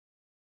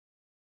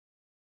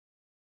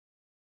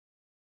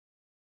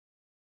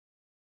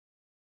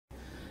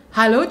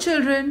Hello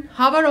children,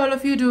 how are all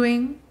of you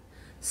doing?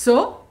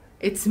 So,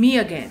 it's me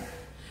again.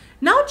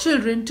 Now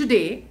children,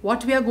 today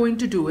what we are going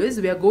to do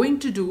is we are going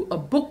to do a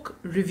book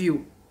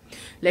review.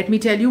 Let me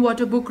tell you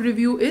what a book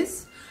review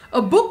is.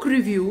 A book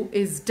review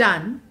is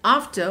done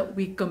after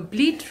we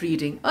complete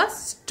reading a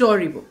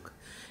storybook.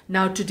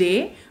 Now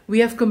today we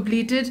have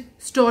completed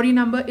story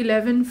number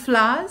 11,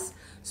 Flowers.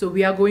 So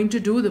we are going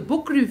to do the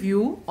book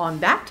review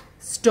on that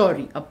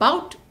story,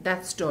 about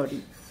that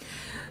story.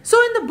 So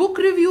in the book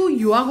review,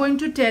 you are going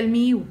to tell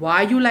me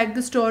why you like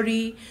the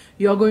story.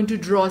 You are going to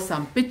draw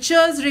some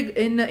pictures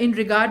in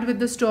regard with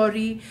the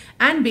story.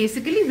 And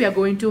basically, we are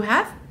going to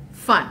have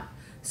fun.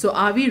 So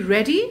are we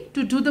ready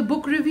to do the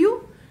book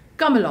review?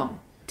 Come along,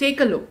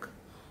 take a look.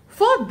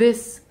 For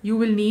this, you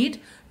will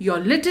need your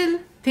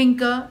Little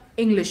Thinker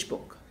English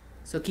book.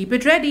 So keep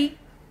it ready.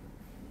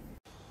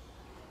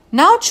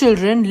 Now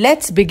children,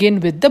 let's begin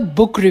with the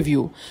book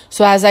review.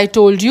 So as I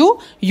told you,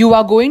 you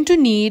are going to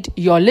need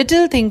your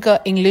Little Thinker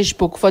English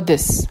book for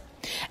this.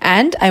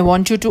 And I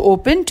want you to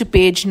open to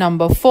page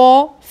number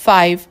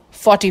 45.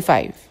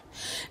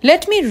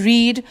 Let me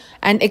read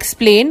and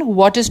explain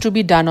what is to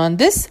be done on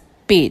this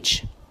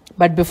page.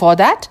 But before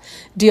that,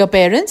 dear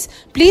parents,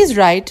 please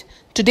write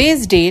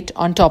today's date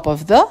on top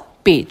of the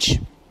page.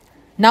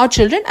 Now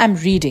children, I'm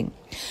reading.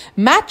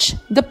 Match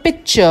the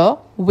picture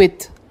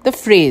with the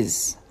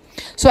phrase.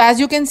 So as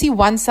you can see,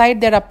 one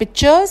side there are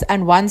pictures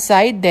and one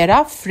side there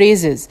are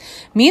phrases.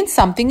 Means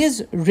something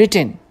is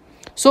written.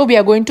 So we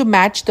are going to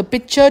match the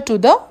picture to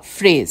the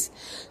phrase.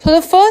 So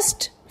the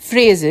first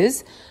phrase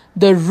is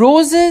the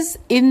roses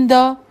in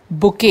the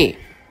bouquet.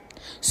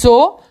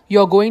 So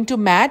you're going to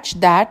match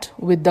that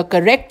with the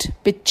correct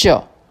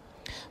picture.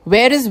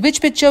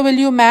 Which picture will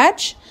you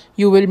match?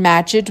 You will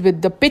match it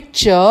with the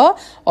picture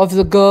of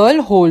the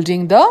girl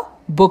holding the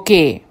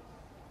bouquet.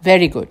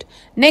 Very good.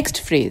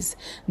 Next phrase.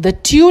 The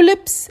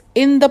tulips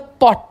in the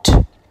pot.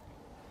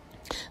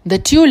 The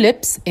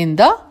tulips in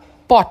the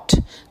pot.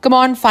 Come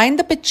on, find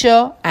the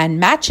picture and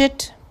match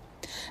it.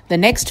 The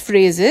next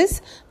phrase is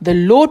the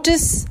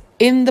lotus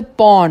in the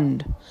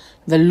pond.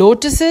 The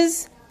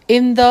lotuses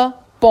in the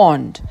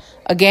pond.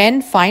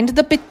 Again, find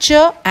the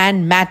picture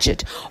and match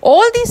it.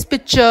 All these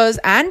pictures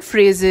and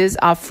phrases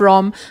are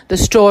from the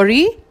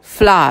story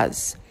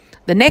Flowers.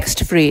 The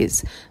next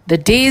phrase. The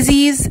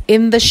daisies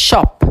in the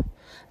shop.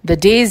 The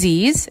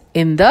daisies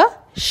in the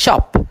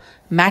shop.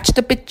 Match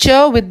the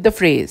picture with the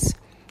phrase.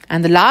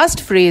 And the last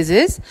phrase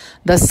is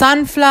the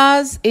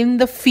sunflowers in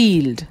the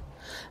field.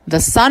 The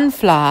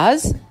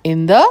sunflowers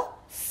in the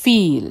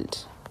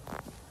field.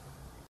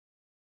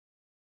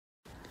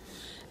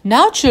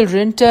 Now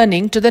children,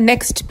 turning to the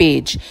next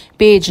page.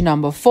 Page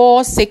number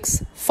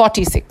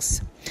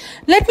 46.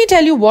 Let me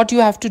tell you what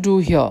you have to do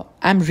here.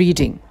 I'm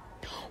reading.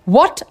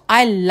 What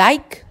I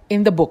like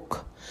in the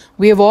book.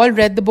 We have all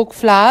read the book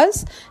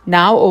Flowers.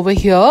 Now over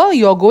here,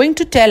 you're going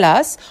to tell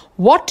us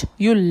what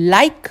you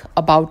like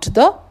about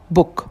the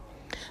book.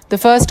 The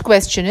first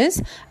question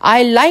is,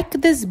 I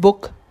like this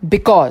book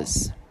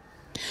because.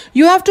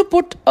 You have to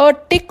put a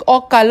tick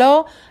or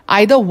color,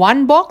 either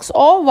one box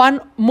or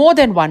more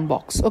than one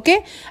box.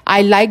 Okay?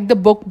 I like the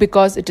book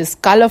because it is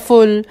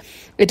colorful.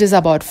 It is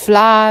about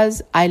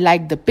flowers. I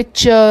like the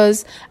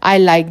pictures. I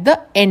like the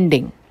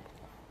ending.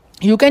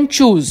 You can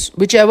choose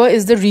whichever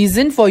is the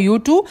reason for you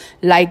to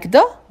like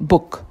the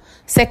book.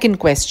 Second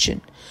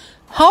question.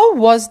 How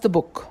was the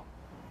book?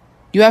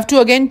 You have to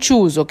again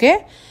choose,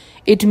 okay?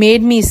 It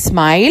made me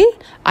smile.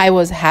 I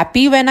was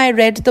happy when I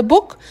read the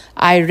book.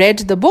 I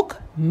read the book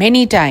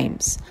many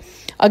times.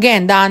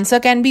 Again, the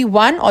answer can be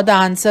one or the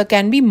answer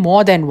can be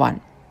more than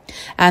one.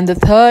 And the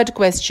third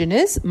question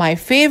is my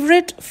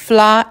favorite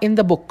flower in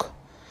the book.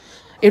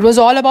 It was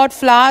all about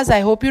flowers. I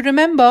hope you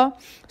remember.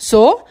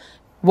 So,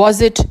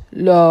 was it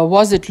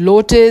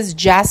lotus,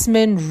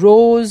 jasmine,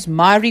 rose,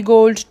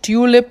 marigold,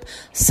 tulip,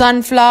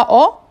 sunflower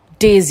or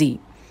daisy?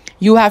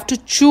 You have to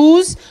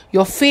choose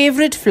your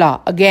favorite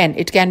flower. Again,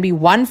 it can be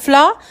one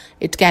flower,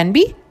 it can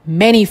be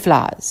many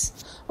flowers.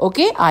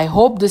 Okay, I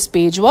hope this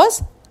page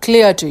was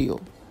clear to you.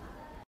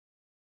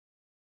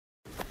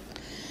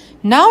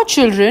 Now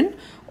children,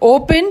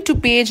 open to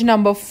page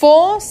number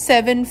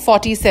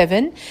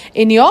 47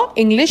 in your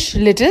English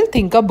Little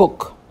Thinker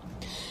book.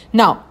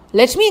 Now,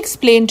 let me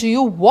explain to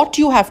you what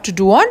you have to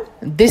do on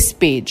this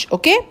page,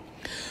 okay?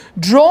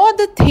 Draw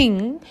the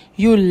thing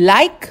you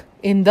like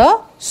in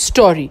the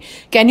story.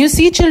 Can you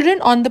see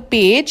children on the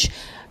page?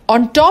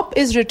 On top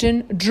is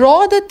written,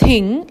 draw the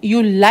thing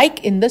you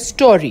like in the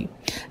story.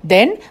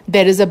 Then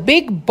there is a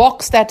big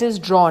box that is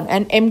drawn,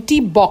 an empty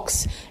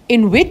box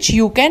in which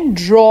you can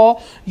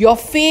draw your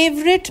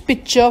favorite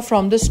picture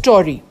from the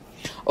story.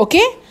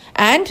 Okay?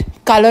 And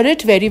color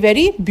it very,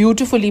 very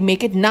beautifully.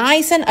 Make it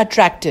nice and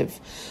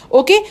attractive.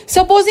 Okay,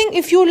 supposing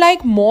if you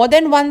like more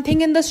than one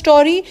thing in the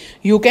story,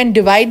 you can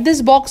divide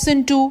this box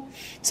in two.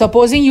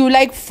 Supposing you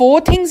like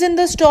 4 things in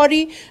the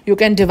story, you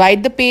can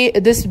divide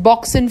this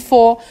box in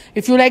 4.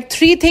 If you like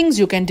 3 things,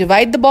 you can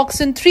divide the box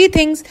in 3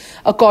 things.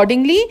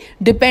 Accordingly,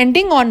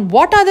 depending on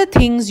what are the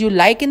things you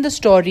like in the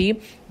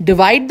story,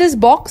 divide this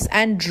box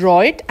and draw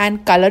it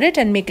and color it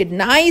and make it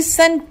nice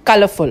and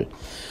colorful.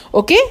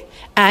 Okay?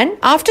 And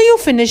after you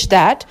finish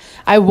that,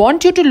 I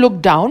want you to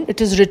look down. It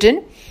is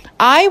written,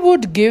 I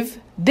would give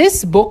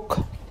this book,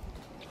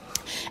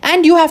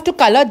 and you have to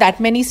color that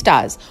many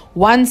stars.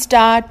 1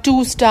 star,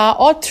 2 star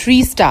or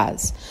 3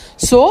 stars.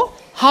 So,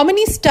 how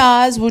many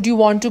stars would you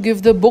want to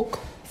give the book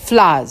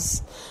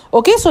Flowers?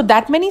 Okay, so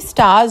that many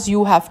stars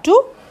you have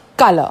to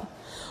color.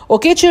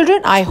 Okay,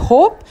 children, I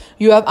hope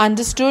you have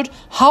understood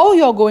how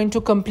you're going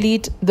to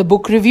complete the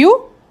book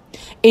review.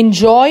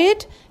 Enjoy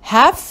it,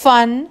 have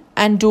fun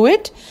and do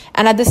it.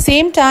 And at the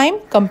same time,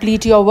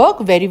 complete your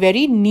work very,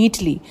 very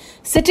neatly,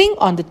 sitting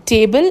on the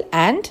table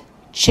and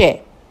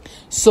chair.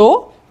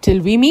 So,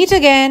 till we meet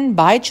again,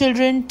 bye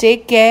children,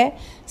 take care,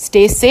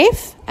 stay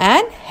safe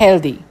and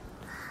healthy.